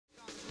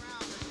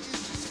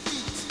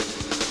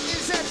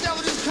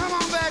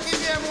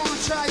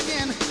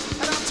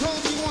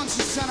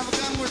son of a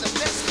gun, we're the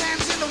best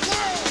bands in the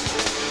world.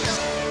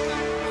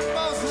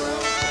 Both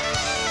room.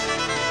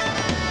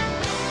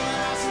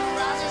 House in the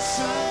rising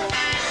sun.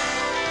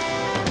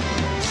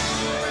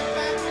 We're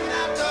back in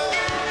our door.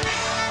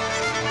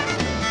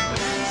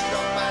 Hands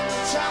go by the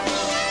tower.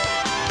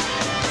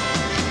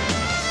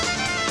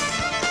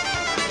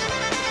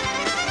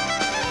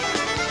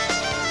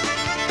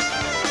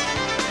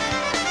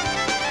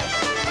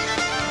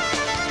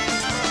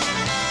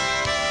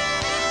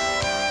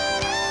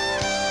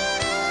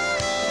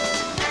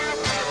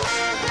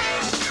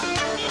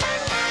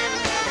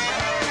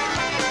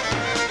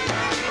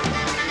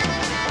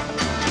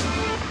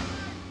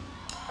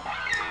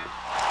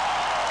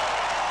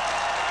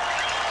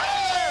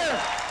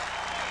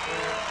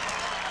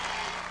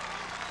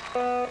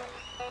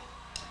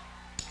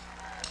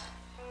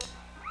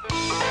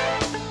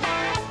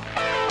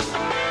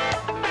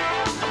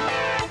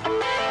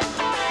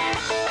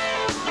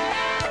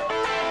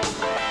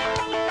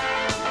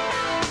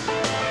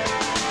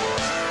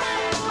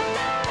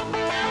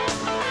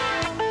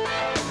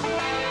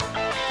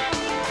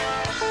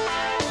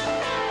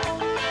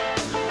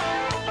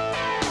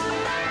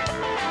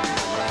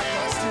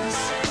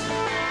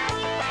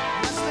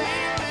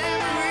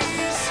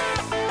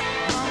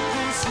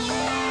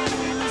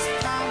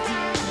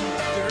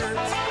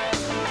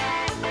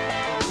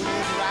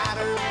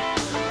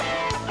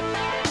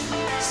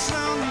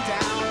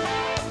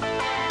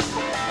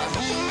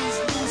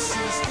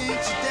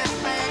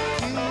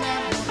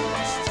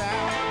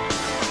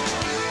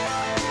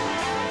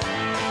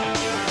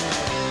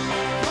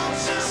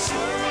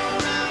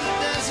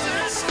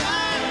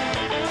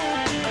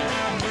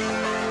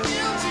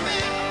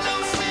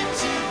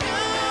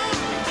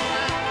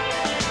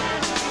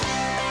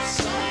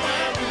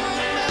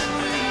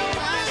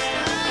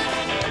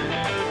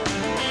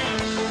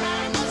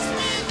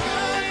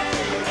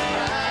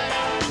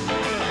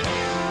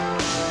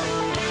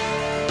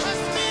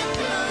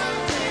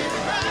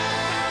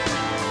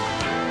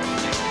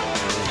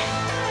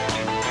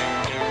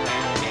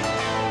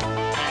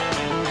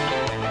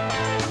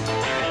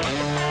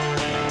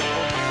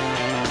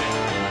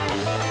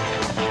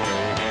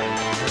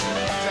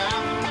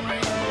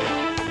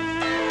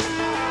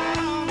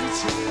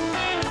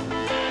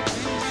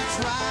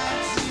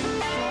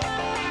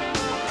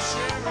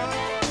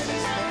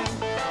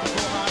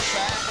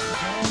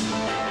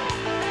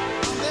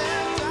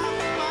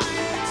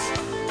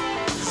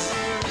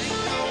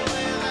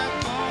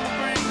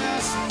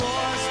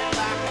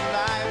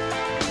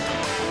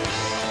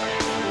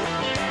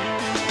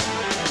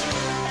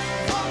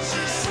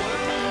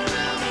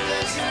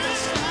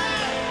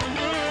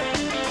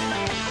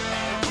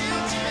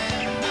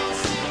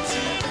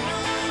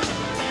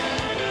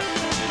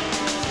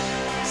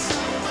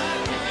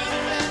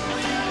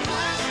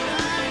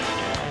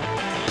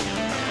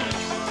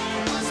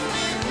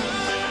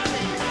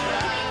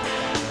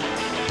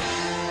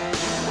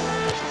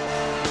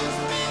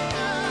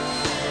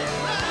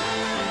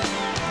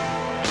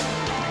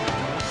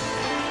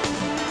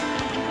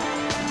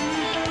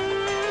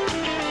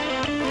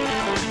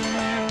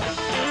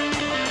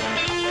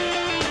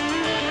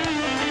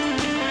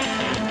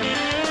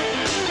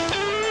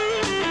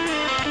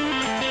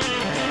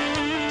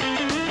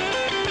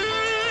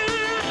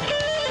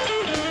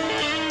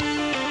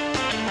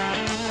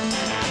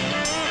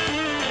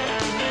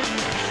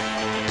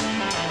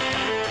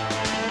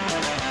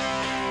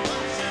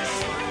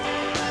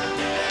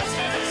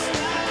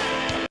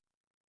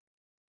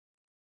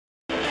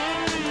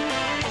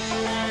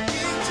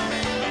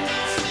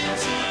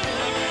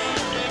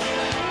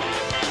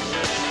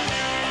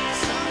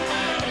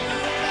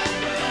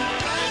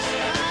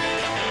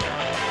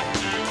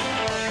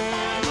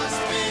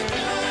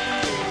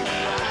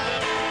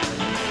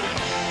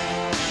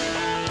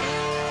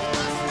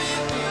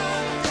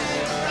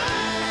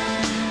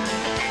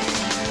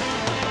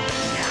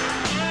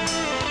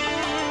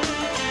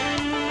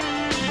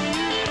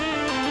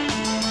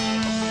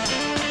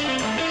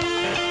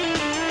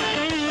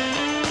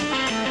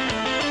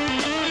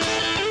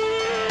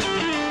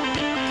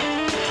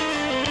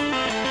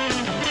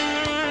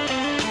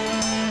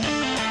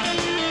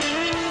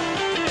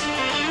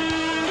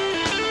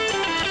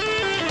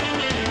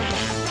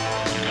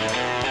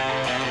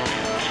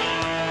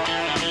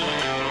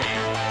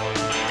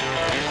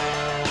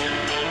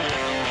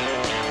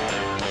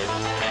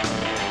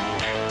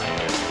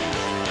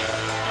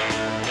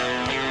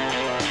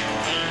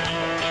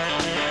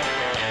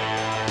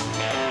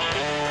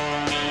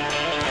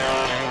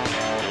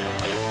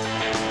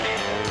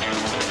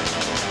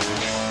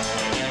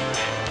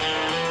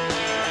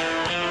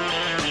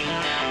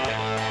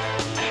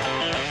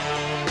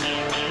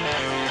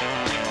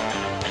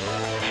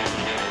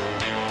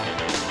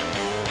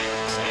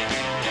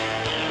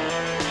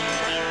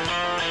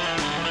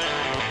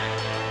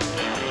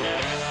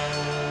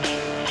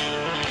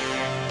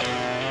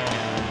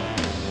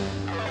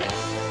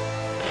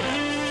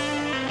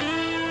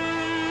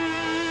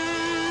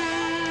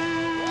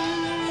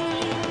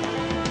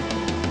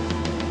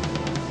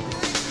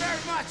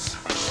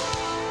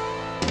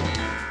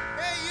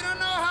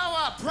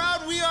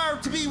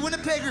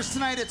 supporters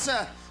tonight. It's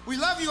we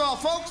love you all,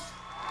 folks.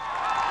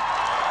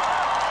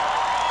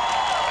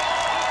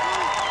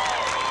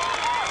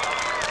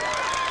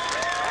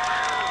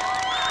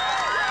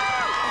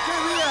 Okay,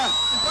 we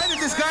invited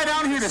this guy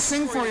down here to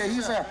sing for you.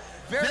 He's a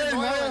very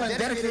loyal and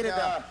dedicated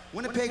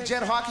Winnipeg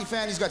Jet hockey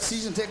fan. He's got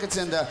season tickets,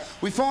 and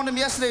we phoned him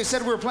yesterday. He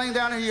said we were playing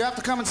down here. You have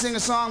to come and sing a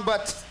song,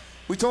 but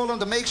we told him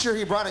to make sure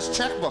he brought his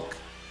checkbook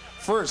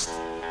first.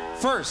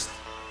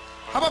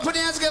 How about putting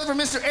your hands together for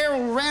Mr.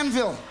 Errol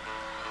Ranville?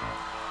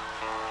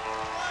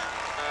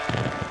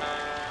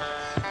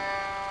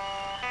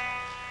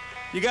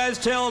 You guys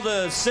tell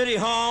the City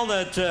Hall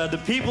that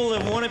the people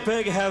of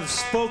Winnipeg have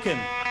spoken.